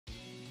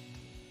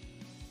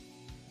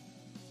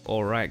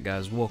Alright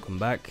guys, welcome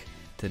back.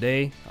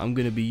 Today I'm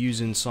going to be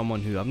using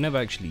someone who I've never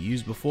actually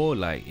used before,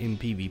 like in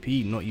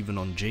PvP, not even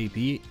on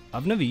JP.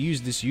 I've never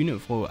used this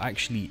unit for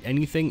actually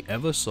anything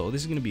ever, so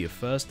this is going to be a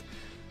first.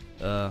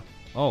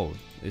 Oh,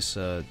 it's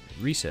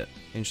reset.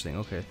 Interesting,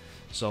 okay.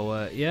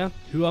 So yeah,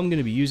 who I'm going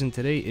to be using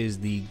today is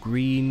the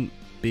green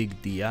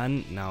big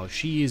DIANE. Now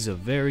she is a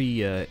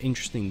very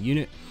interesting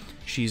unit.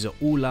 She's an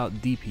all-out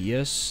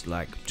DPS,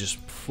 like just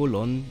full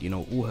on, you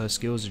know, all her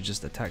skills are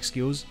just attack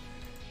skills.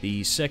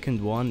 The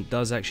second one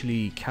does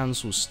actually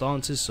cancel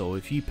stances, so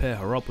if you pair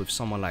her up with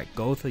someone like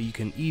Gotha, you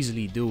can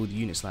easily deal with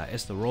units like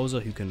Esther Rosa,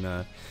 who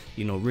can,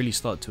 you know, really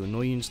start to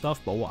annoy you and stuff.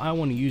 But what I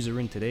want to use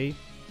her in today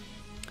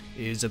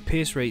is a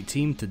pierce rate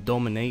team to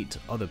dominate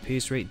other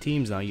pierce rate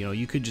teams. Now, you know,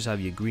 you could just have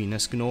your green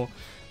Escanor,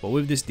 but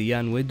with this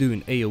DIANE, we're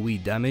doing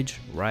AoE damage,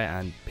 right?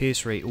 And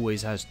pierce rate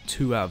always has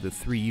 2 out of the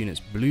 3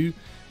 units blue.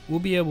 We'll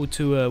be able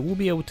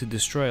to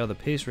destroy other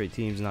pierce rate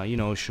teams. Now, you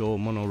know, sure,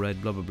 mono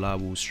red, blah blah blah,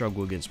 will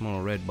struggle against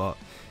mono red, but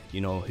you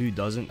know, who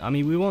doesn't? I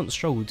mean, we won't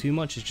struggle too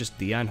much. It's just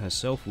DIANE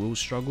herself will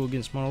struggle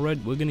against mono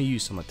red. We're gonna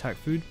use some attack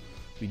food.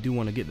 We do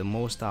want to get the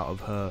most out of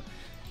her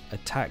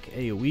attack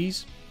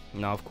AoEs.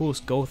 Now, of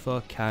course,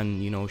 Gotha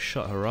can, you know,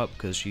 shut her up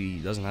because she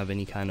doesn't have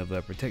any kind of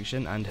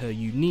protection, and her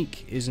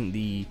unique isn't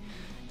the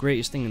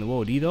greatest thing in the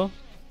world either.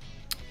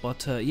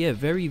 But yeah,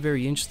 very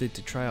interested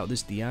to try out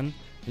this DIANE.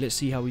 Let's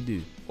see how we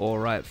do.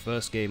 Alright,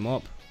 first game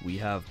up, we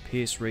have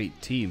pierce rate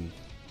team.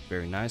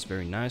 Very nice,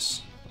 very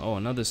nice. Oh,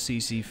 another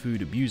CC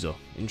food abuser.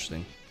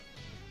 Interesting.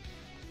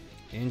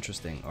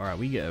 Interesting. Alright,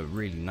 we get a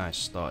really nice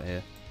start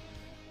here.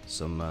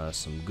 Some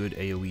good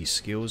AoE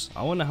skills.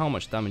 I wonder how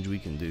much damage we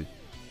can do.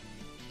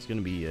 It's going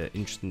to be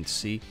interesting to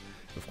see.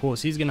 Of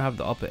course, he's going to have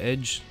the upper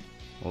edge.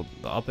 Well,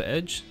 the upper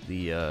edge.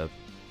 The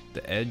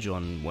edge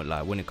on what,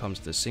 like, when it comes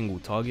to single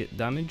target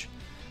damage.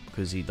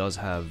 Because he does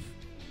have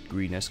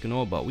green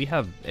Escanor, but we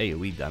have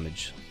AoE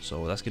damage,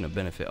 so that's going to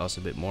benefit us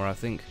a bit more, I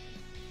think.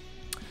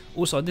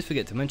 Also, I did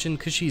forget to mention,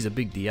 because she's a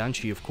big DIANE,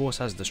 she of course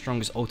has the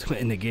strongest ultimate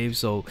in the game,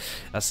 so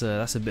that's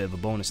a bit of a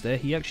bonus there.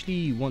 He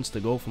actually wants to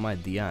go for my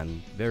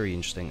DIANE. Very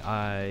interesting.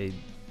 I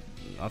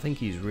think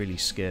he's really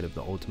scared of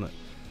the ultimate.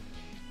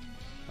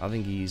 I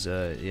think he's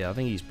yeah, I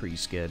think he's pretty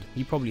scared.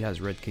 He probably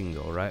has Red King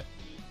though, right?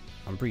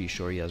 I'm pretty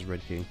sure he has Red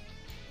King.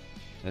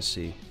 Let's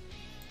see.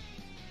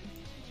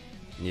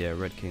 Yeah,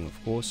 Red King,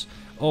 of course.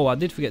 Oh, I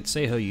did forget to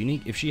say her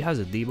unique. If she has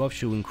a debuff,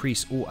 she'll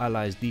increase all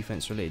allies'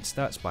 defense-related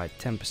stats by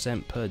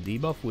 10% per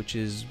debuff, which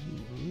is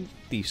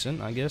decent,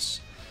 I guess.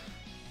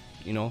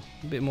 You know,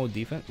 a bit more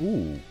defense.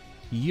 Ooh,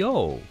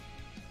 yo,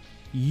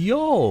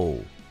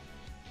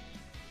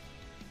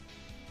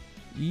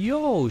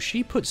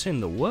 she puts in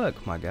the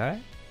work, my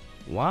guy.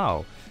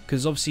 Wow,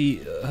 because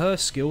obviously her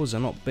skills are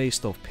not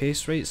based off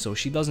pierce rate, so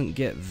she doesn't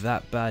get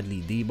that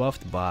badly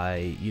debuffed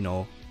by, you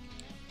know,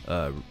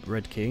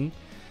 Red King.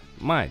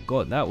 My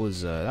god, that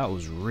was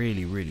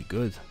really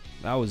good.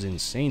 That was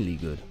insanely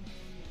good.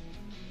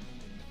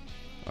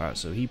 Alright,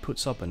 so he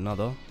puts up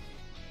another.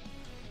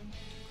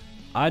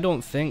 I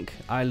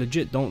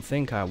legit don't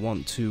think I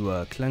want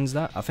to cleanse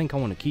that. I think I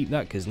want to keep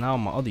that, because now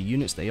my other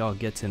units, they are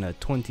getting a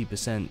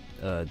 20%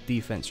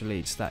 defense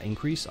related stat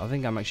increase. I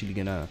think I'm actually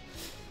gonna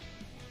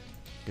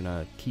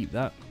keep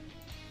that.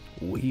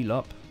 We'll heal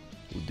up.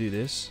 We'll do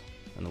this,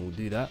 and then we'll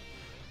do that.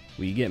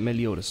 We get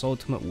Meliodas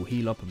ultimate, we'll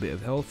heal up a bit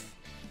of health.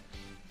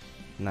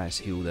 Nice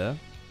heal there.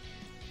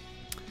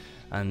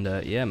 And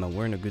yeah, man,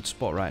 we're in a good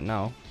spot right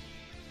now.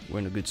 We're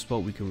in a good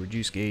spot. We can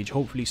reduce gauge.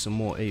 Hopefully some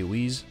more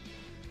AoEs.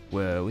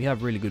 Where we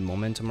have really good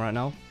momentum right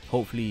now.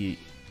 Hopefully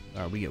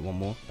we get one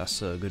more. That's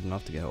good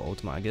enough to get her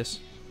ultimate, I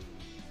guess.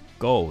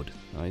 Gold.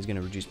 Oh, he's going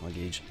to reduce my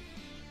gauge.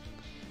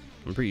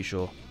 I'm pretty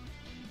sure.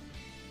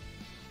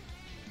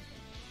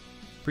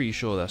 Pretty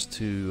sure that's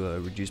to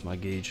reduce my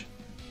gauge.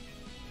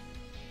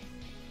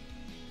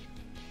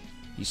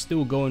 He's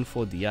still going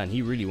for DIANE.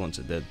 He really wants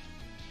it dead.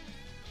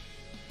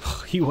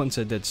 He wants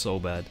her dead so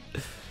bad.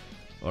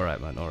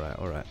 Alright, man.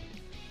 Alright,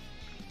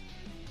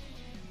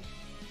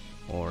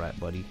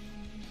 buddy.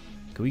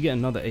 Can we get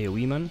another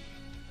AoE, man?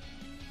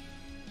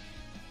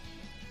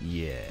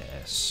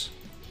 Yes.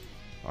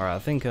 Alright, I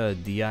think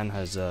DIANE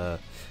has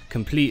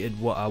completed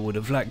what I would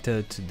have liked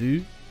her to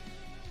do.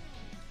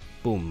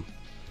 Boom.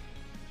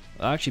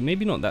 Actually,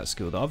 maybe not that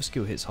skill. The other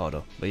skill hits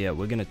harder. But yeah,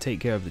 we're going to take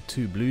care of the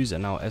 2 blues,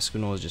 and now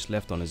Escanor is just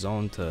left on his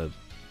own to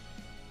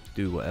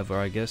do whatever,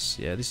 I guess.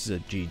 Yeah, this is a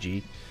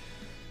GG.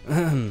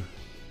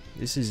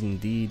 This is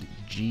indeed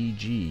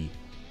GG.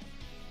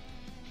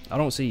 I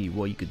don't see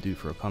what you could do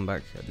for a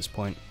comeback at this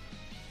point.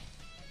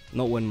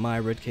 Not when my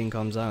Red King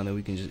comes out, and then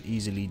we can just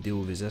easily deal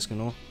with his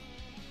Escanor.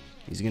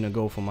 He's going to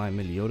go for my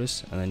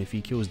Meliodas, and then if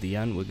he kills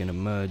DIANE, we're going to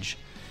merge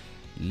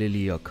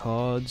Lilia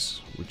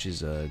cards, which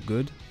is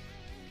good.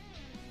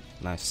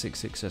 Nice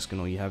 6/6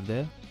 Escanor you have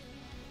there.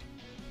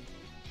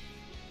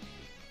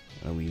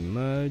 And we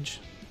merge.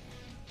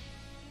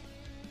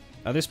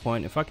 At this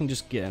point, if I can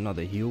just get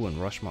another heal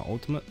and rush my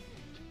ultimate,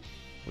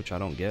 which I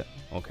don't get,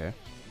 okay.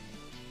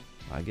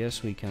 I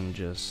guess we can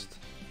just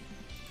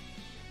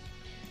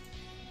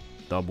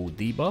double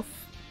debuff.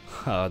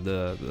 I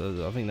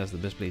think that's the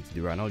best play to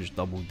do right now. Just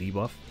double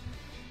debuff,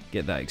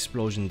 get that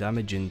explosion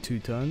damage in 2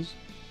 turns.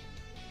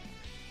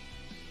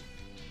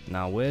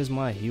 Now where's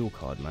my heal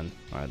card, man?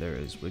 Alright, there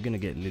it is. We're gonna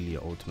get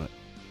Lilia ultimate,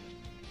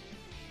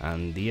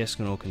 and the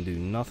Escanor can do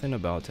nothing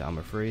about it, I'm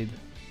afraid.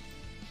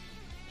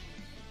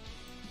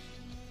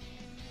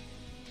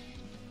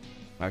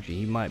 Actually,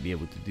 he might be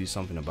able to do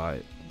something about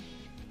it.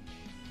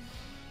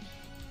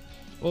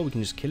 Or we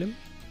can just kill him.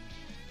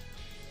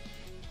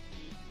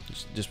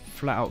 Just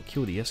flat out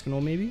kill the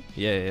Escanor, maybe?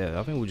 Yeah,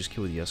 I think we'll just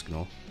kill the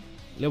Escanor.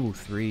 Level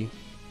 3.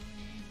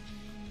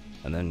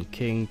 And then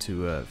King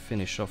to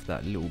finish off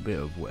that little bit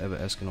of whatever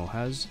Escanor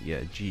has.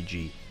 Yeah,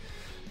 GG.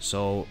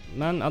 So,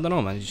 man, I don't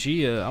know, man.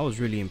 I was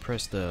really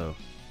impressed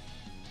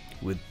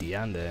with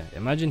DIANE there.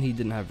 Imagine he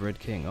didn't have Red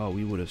King. Oh,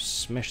 we would have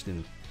smashed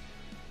him.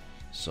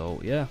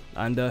 So yeah,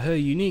 and her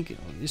unique,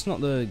 it's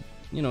not the,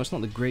 it's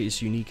not the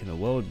greatest unique in the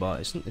world, but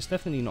it's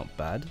definitely not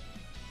bad.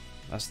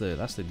 That's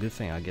the good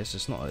thing, I guess.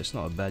 It's not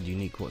a bad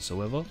unique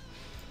whatsoever.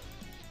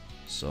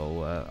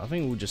 So I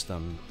think we'll just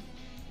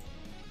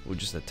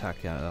attack.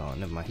 Oh,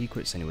 never mind, he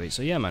quits anyway.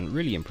 So yeah, man,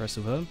 really impressed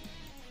with her.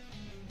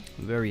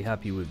 Very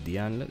happy with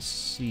DIANE. Let's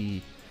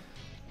see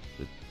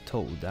the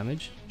total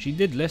damage. She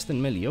did less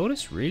than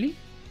Meliodas, really?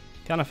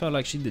 Kind of felt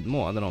like she did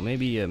more. I don't know.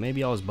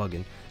 Maybe I was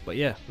bugging. But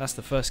yeah, that's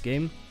the first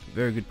game.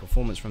 Very good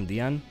performance from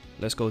DIANE.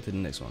 Let's go to the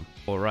next one.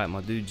 Alright,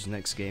 my dudes,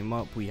 next game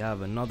up, we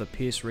have another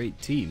pierce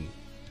rate team.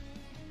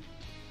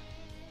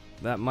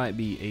 That might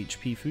be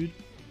HP food.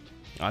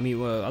 I mean,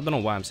 well, I don't know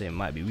why I'm saying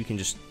might be. We can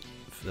just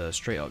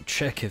straight up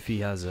check if he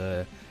has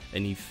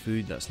any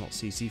food that's not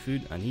CC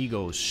food. And he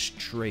goes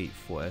straight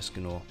for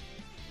Escanor.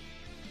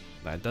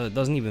 Like,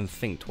 doesn't even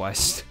think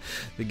twice.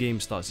 The game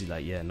starts, he's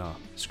like, yeah, nah,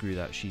 screw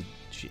that. She.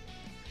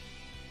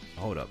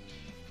 Hold up.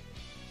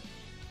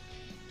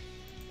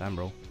 Damn,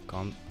 bro.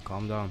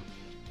 Calm down.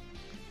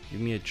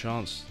 Give me a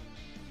chance.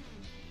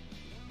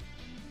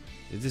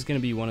 Is this gonna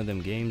be one of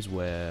them games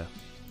where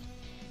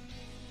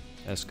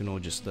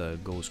Escanor just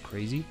goes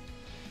crazy?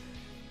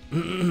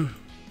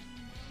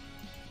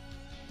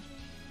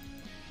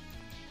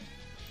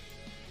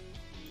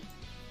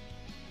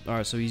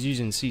 Alright, so he's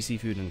using CC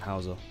food and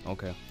Hauser.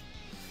 Okay.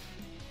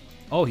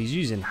 Oh, he's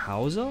using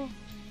Hauser?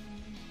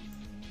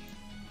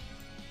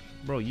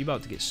 Bro, you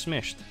about to get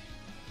smashed.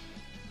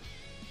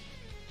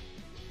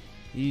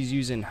 He's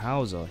using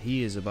Hauser.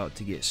 He is about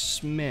to get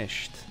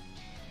smashed.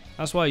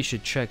 That's why you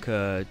should check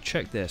their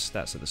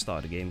stats at the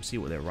start of the game. See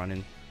what they're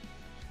running.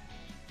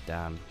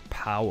 Damn.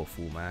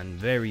 Powerful, man.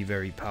 Very,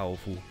 very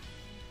powerful.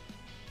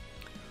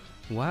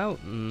 Wow.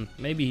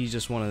 Maybe he's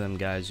just one of them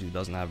guys who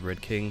doesn't have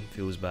Red King.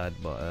 Feels bad,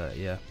 but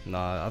yeah.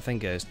 Nah, I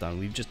think it's done.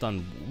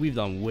 We've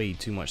done way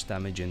too much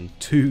damage in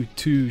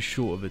too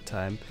short of a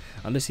time.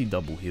 Unless he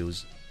double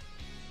heals.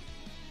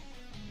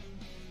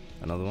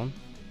 Another one.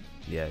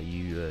 Yeah,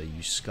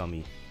 you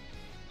scummy.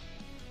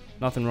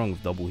 Nothing wrong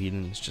with double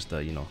healing. It's just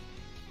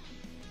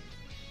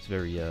it's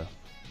very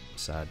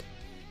sad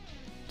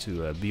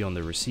to be on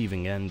the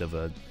receiving end of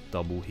a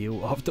double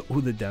heal after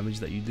all the damage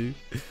that you do.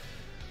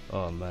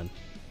 Oh man.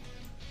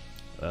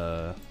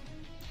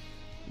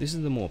 This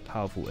is the more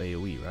powerful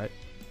AoE, right?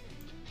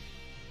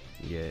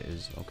 Yeah, it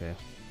is. Okay.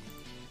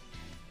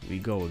 We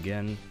go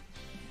again.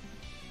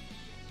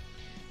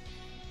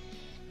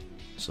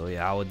 So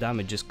yeah, our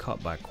damage is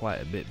cut by quite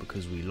a bit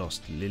because we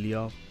lost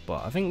Lilia,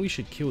 but I think we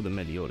should kill the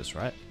Meliodas,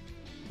 right?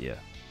 Yeah.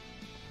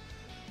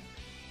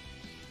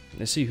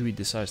 Let's see who he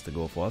decides to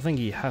go for. I think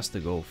he has to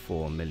go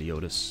for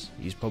Meliodas.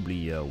 He's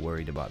probably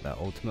worried about that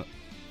ultimate.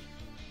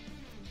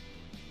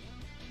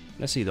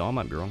 Let's see though, I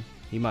might be wrong.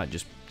 He might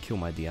just kill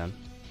my DIANE.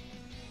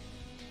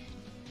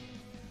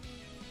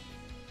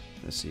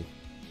 Let's see.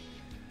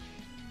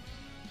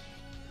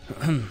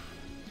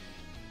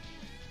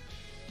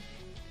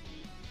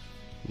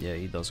 Yeah,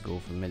 he does go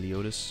for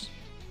Meliodas.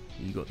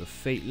 You got the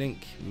Fate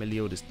Link.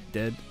 Meliodas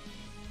dead.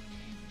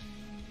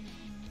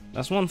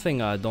 That's one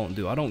thing I don't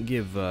do. I don't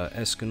give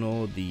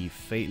Escanor the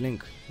Fate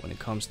Link when it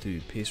comes to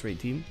pierce rate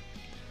team,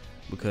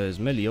 because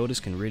Meliodas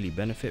can really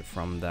benefit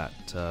from that.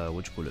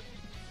 What you call it?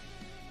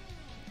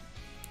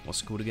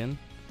 What's it called again?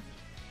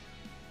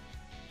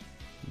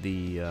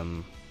 The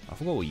I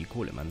forgot what you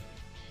call it, man.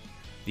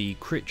 The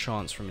crit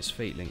chance from his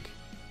Fate Link.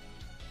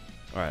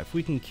 Alright, if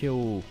we can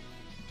kill...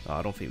 Oh,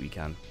 I don't think we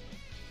can.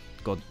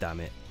 God damn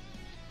it.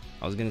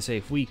 I was gonna say,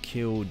 if we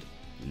killed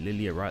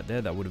Lilia right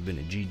there, that would have been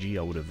a GG.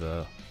 I would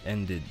have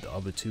ended the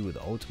other two with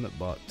the ultimate,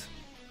 but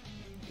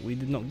we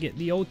did not get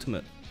the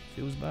ultimate.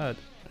 Feels bad.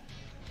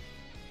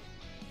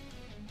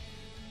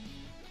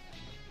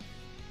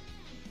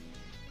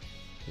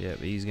 Yeah,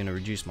 but he's gonna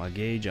reduce my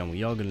gauge and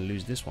we are gonna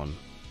lose this one.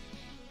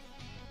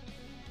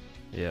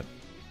 Yep,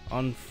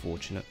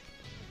 unfortunate.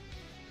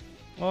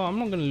 Well, I'm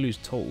not gonna lose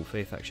total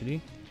faith actually.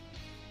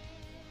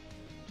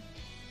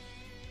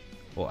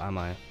 Or am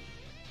I?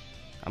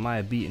 Am I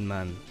a beaten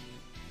man?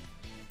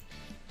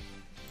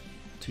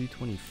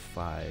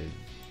 225,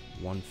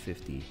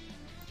 150.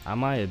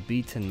 Am I a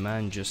beaten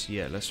man just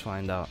yet? Let's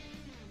find out.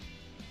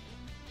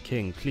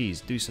 King, please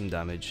do some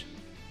damage.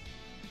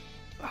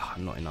 Ah,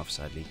 not enough,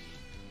 sadly.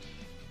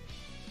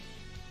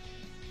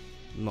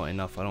 Not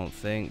enough, I don't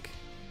think.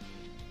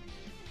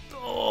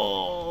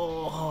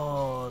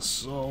 Oh,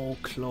 so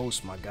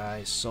close, my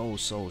guy. So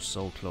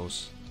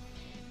close.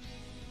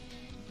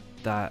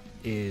 That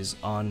is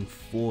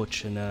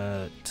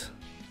unfortunate.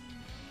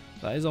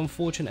 That is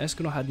unfortunate.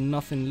 Escanor had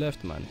nothing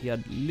left, man. He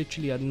had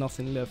literally had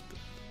nothing left.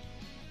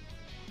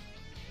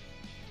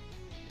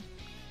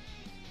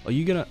 Are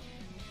you gonna...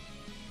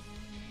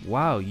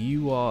 Wow,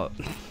 you are...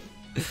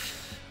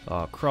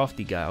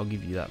 crafty guy. I'll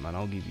give you that, man.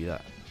 I'll give you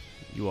that.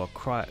 You are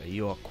quite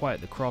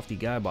the crafty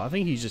guy, but I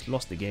think he's just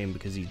lost the game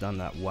because he's done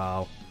that.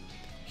 Wow.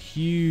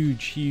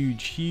 Huge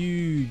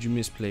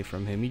misplay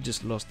from him. He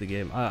just lost the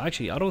game.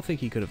 Actually, I don't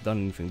think he could have done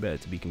anything better,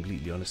 to be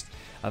completely honest.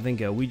 I think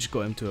we just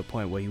got him to a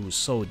point where he was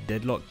so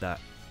deadlocked that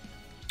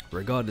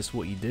regardless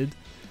what he did,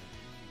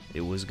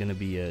 it was gonna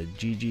be a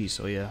GG.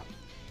 So yeah,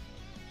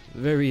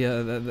 very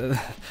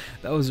that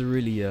was a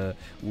really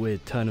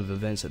weird turn of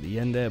events at the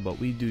end there, but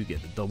we do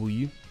get the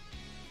W.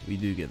 We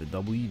do get the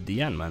W.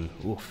 DIANE, man,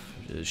 oof,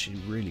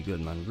 she's really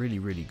good, man,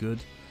 really good.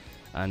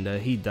 And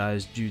he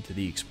dies due to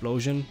the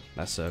explosion.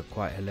 That's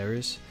quite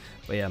hilarious.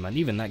 But yeah, man,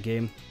 even that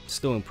game,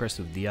 still impressed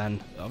with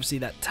DIANE. Obviously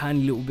that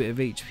tiny little bit of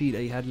HP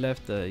that he had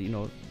left, you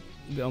know,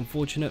 a bit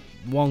unfortunate.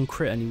 One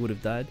crit and he would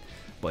have died.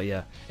 But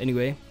yeah,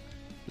 anyway,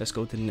 let's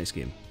go to the next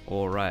game.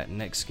 Alright,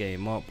 next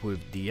game up with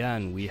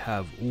DIANE, we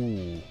have,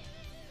 ooh,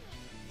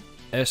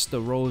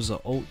 Estarossa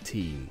ult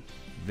team.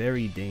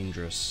 Very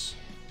dangerous.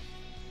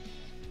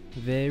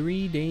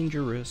 Very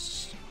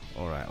dangerous.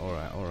 Alright.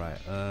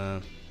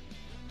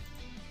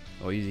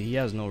 Oh, he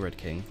has no red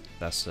king.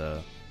 That's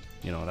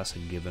you know, that's a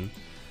given.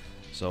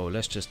 So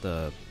let's just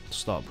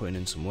start putting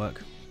in some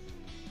work.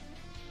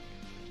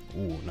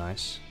 Ooh,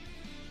 nice.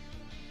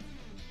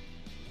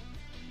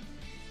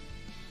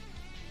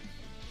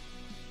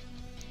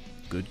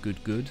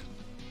 Good.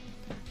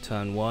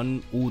 Turn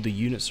 1, all the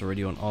units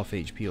already on half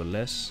HP or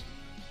less.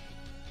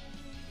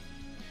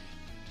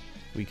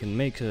 We can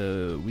make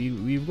a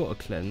we've got a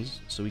cleanse,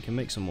 so we can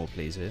make some more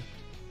plays here.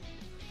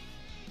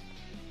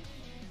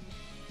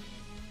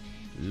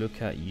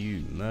 Look at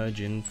you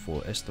merging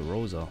for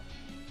Estarossa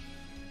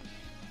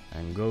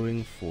and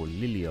going for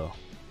Lilia.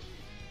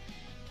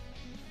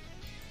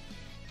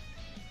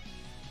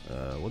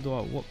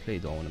 What play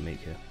do I want to make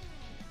here?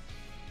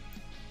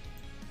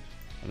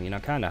 I mean, I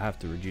kind of have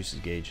to reduce his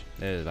gauge.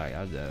 Like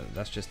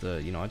that's just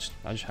you know, I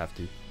just have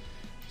to.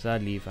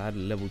 Sadly, if I had a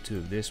level 2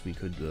 of this, we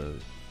could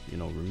you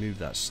know, remove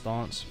that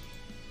stance,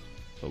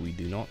 but we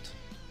do not.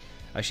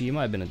 Actually, it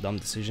might have been a dumb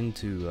decision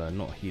to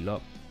not heal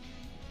up.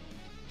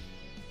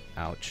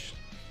 Ouch.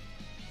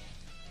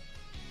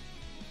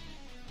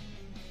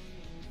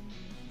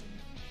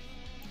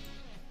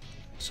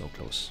 So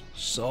close.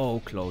 So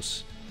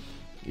close.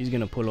 He's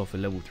gonna pull off a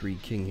level 3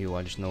 king heal,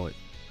 I just know it.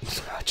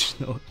 I just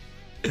know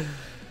it.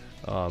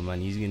 Oh man,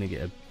 he's gonna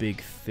get a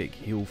big thick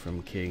heal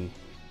from king.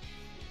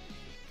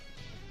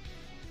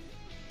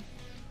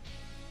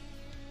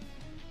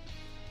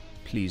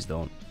 Please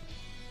don't.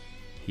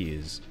 He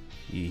is.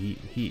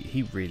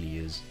 He really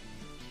is.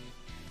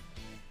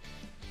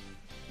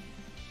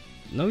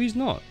 No, he's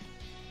not.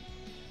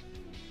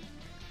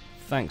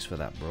 Thanks for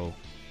that, bro.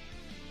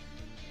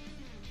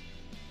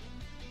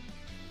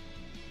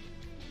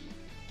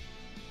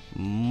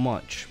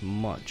 Much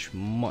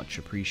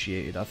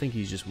appreciated. I think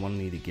he's just won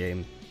me the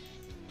game.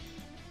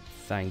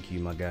 Thank you,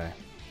 my guy.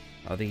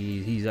 I think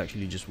he's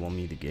actually just won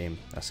me the game.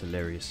 That's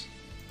hilarious.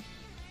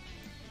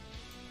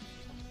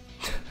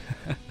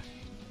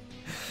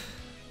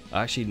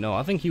 Actually, no,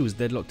 I think he was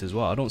deadlocked as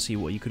well. I don't see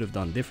what he could have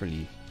done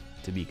differently,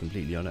 to be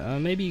completely honest.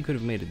 Maybe he could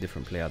have made a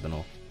different play, I don't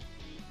know.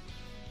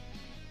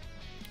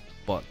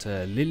 But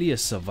Lilia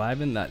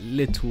surviving that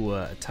little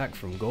attack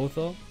from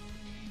Gotha,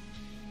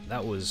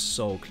 that was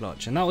so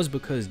clutch. And that was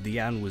because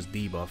DIANE was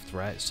debuffed,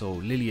 right? So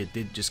Lilia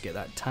did just get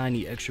that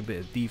tiny extra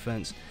bit of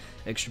defense,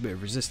 extra bit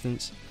of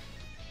resistance.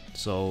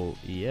 So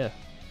yeah,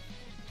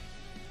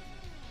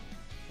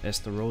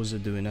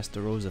 Estarossa doing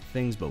Estarossa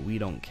things, but we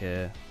don't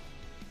care.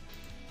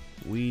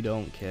 We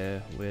don't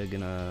care. We're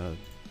gonna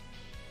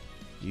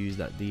use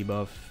that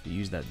debuff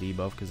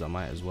because I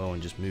might as well,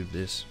 and just move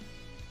this.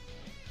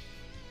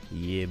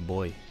 Yeah,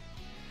 boy.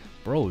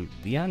 Bro,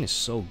 DIANE is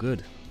so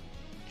good.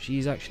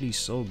 She's actually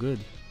so good.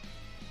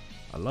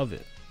 I love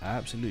it. I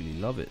absolutely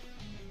love it.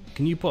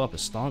 Can you put up a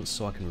stance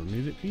so I can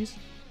remove it, please?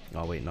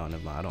 Oh wait, no,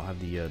 never mind. I don't have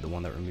the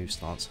one that removes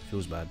stance.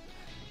 Feels bad.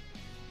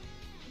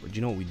 But do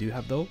you know what we do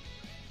have though?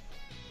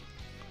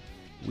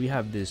 We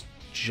have this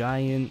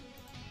giant,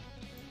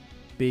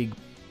 big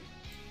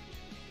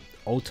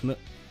ultimate.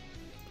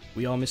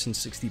 We are missing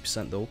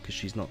 60% though, because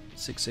she's not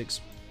 6'6",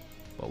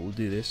 but we'll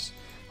do this.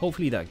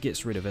 Hopefully that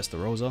gets rid of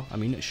Estarossa. I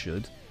mean, it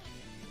should.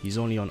 He's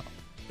only on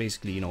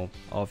basically, you know,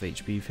 half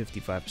HP,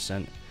 55%,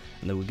 and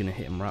then we're gonna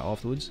hit him right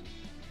afterwards.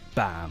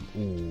 Bam!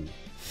 Ooh,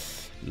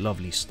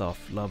 lovely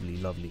stuff.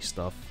 Lovely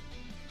stuff.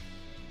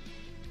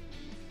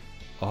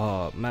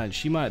 Oh man,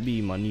 she might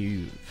be my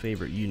new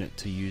favorite unit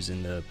to use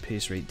in the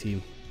pace rate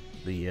team.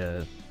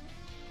 The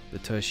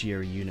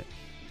tertiary unit.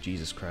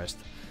 Jesus Christ.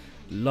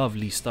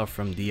 Lovely stuff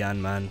from DIANE,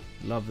 man.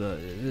 Love the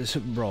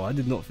bro. I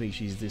did not think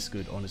she's this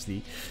good,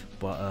 honestly.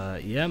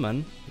 But yeah,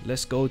 man.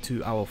 Let's go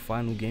to our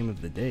final game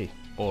of the day.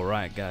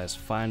 Alright guys,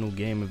 final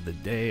game of the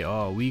day.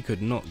 Oh, we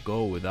could not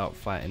go without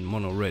fighting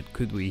Mono Red,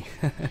 could we?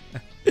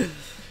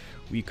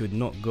 We could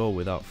not go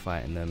without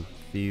fighting them.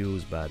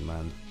 Feels bad,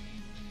 man.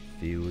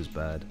 Feels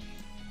bad.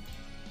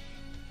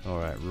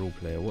 Alright, role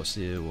player. What's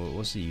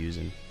he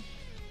using?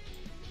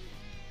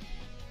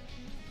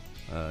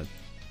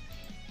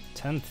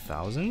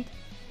 10,000?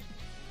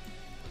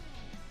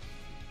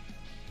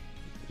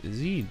 Is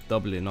he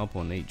doubling up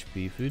on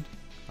HP food?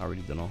 I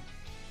really don't know.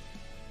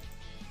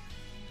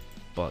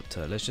 But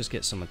let's just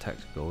get some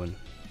attacks going.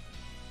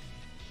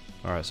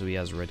 Alright, so he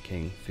has Red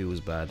King. Feels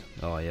bad.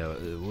 Oh yeah,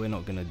 we're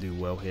not gonna do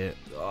well here.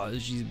 Oh,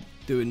 she's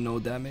doing no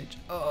damage.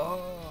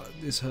 Oh,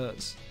 this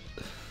hurts.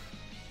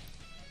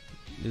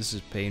 This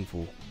is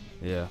painful.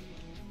 Yeah.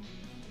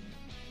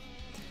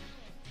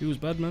 Feels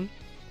bad, man.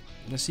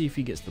 Let's see if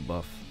he gets the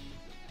buff.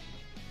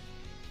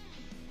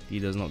 He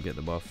does not get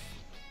the buff.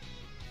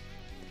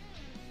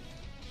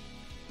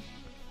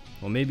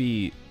 Or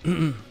maybe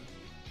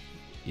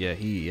yeah,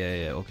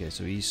 okay,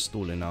 so he's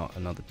stalling out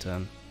another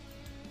turn.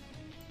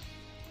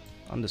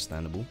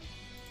 Understandable.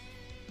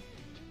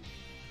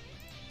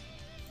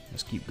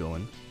 Let's keep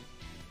going.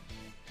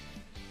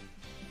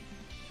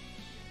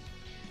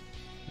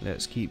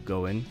 Let's keep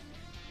going.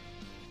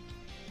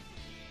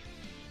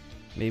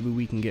 Maybe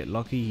we can get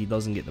lucky, he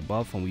doesn't get the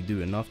buff and we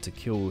do enough to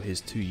kill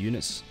his 2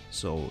 units.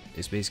 So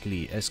it's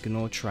basically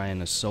Escanor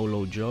trying a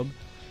solo job.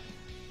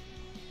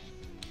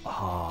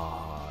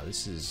 Ah,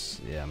 this is,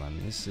 yeah man,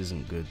 this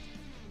isn't good.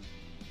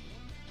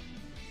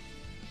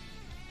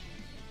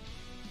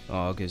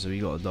 Oh, okay, so he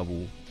got a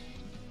double.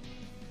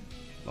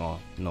 Oh,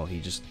 no, he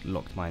just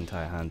locked my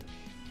entire hand.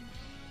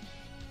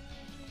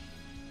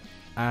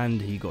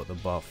 And he got the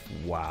buff.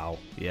 Wow.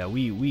 Yeah,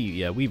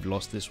 we've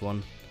lost this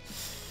one.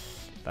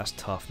 That's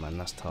tough, man.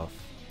 That's tough.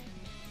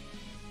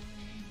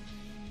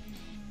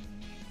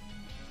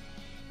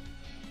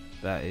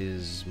 That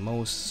is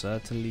most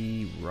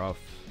certainly rough.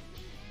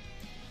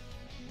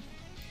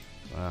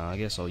 I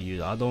guess I'll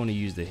use. I don't want to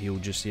use the heal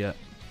just yet.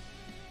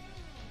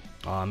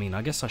 I mean,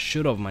 I guess I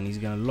should have, man. He's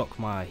gonna lock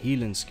my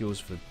healing skills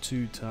for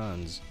 2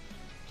 turns.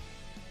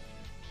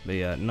 But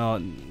yeah, no,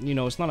 you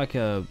know, it's not like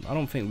a. I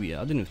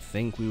didn't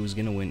think we was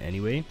gonna win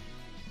anyway.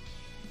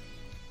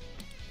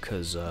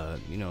 Cause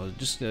you know,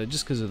 just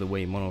because of the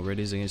way Mono Red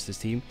is against this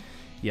team.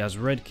 He has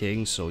Red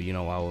King, so you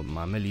know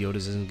my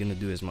Meliodas isn't gonna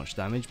do as much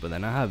damage. But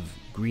then I have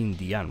Green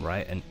DIANE,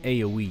 right? An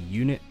AOE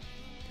unit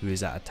who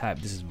is at a type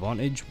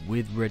disadvantage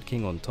with Red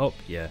King on top.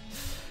 Yeah,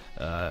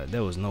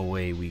 there was no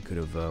way we could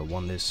have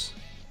won this.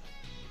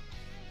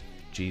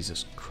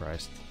 Jesus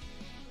Christ.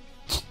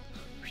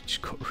 We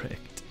just got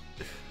wrecked.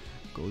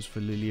 Goes for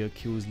Lilia,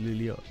 kills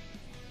Lilia.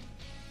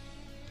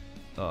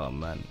 Oh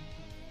man.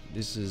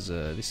 This is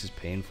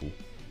painful.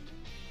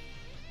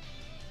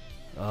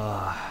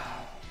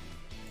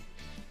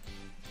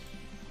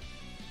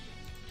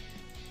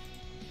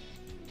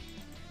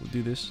 We'll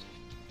do this.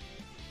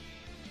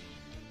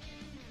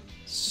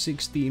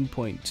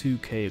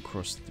 16.2k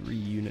across 3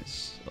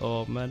 units.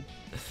 Oh man.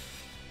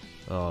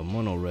 Oh,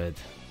 Mono Red.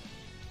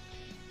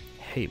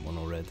 Hate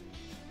Mono Red.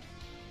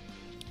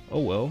 Oh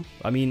well,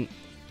 I mean,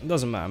 it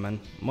doesn't matter, man.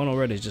 Mono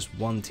Red is just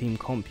one team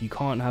comp. You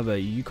can't have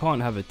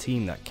a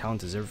team that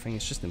counters everything.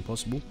 It's just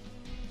impossible.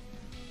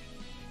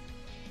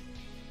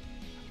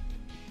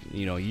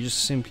 You know, you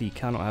just simply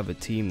cannot have a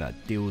team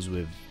that deals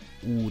with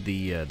all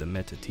the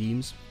meta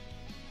teams.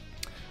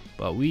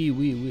 But we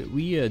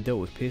dealt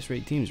with pace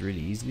rate teams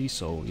really easily,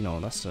 so you know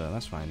that's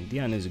fine.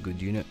 DIANE is a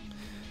good unit,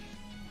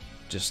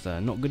 just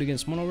not good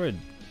against Mono Red.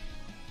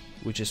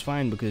 Which is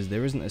fine because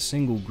there isn't a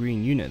single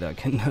green unit that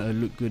can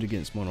look good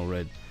against Mono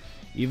Red.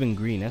 Even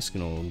Green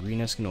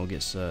Escanor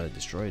gets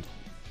destroyed.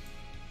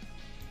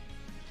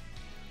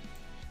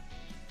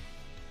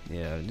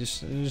 Yeah, there's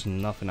just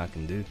nothing I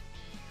can do.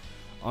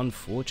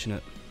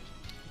 Unfortunate.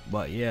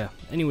 But yeah,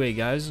 anyway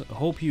guys, I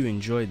hope you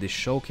enjoyed this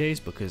showcase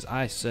because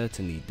I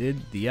certainly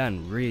did.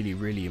 DIANE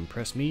really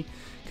impressed me.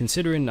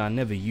 Considering I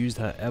never used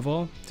her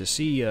ever, to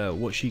see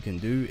what she can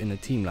do in a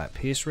team like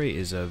Pace Rate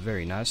is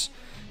very nice.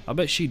 I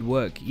bet she'd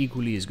work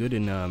equally as good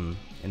in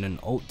an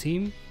ult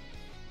team.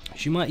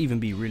 She might even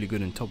be really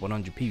good in top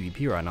 100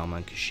 PvP right now,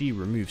 man, because she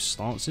removes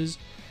stances.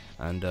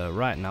 And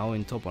right now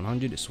in top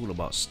 100, it's all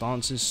about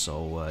stances.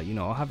 So, you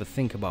know, I'll have a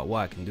think about what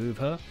I can do with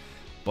her.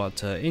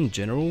 But in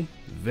general,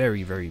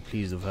 very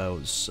pleased with her. It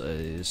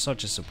was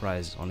such a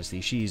surprise,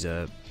 honestly. She's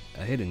a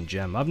hidden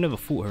gem. I've never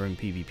fought her in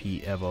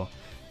PvP ever,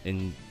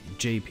 in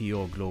JP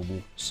or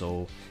global.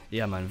 So,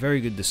 yeah, man,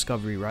 very good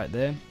discovery right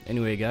there.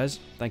 Anyway, guys,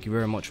 thank you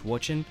very much for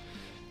watching.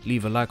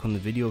 Leave a like on the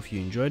video if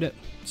you enjoyed it,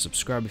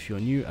 subscribe if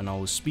you're new, and I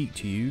will speak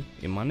to you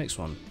in my next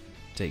one.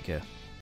 Take care.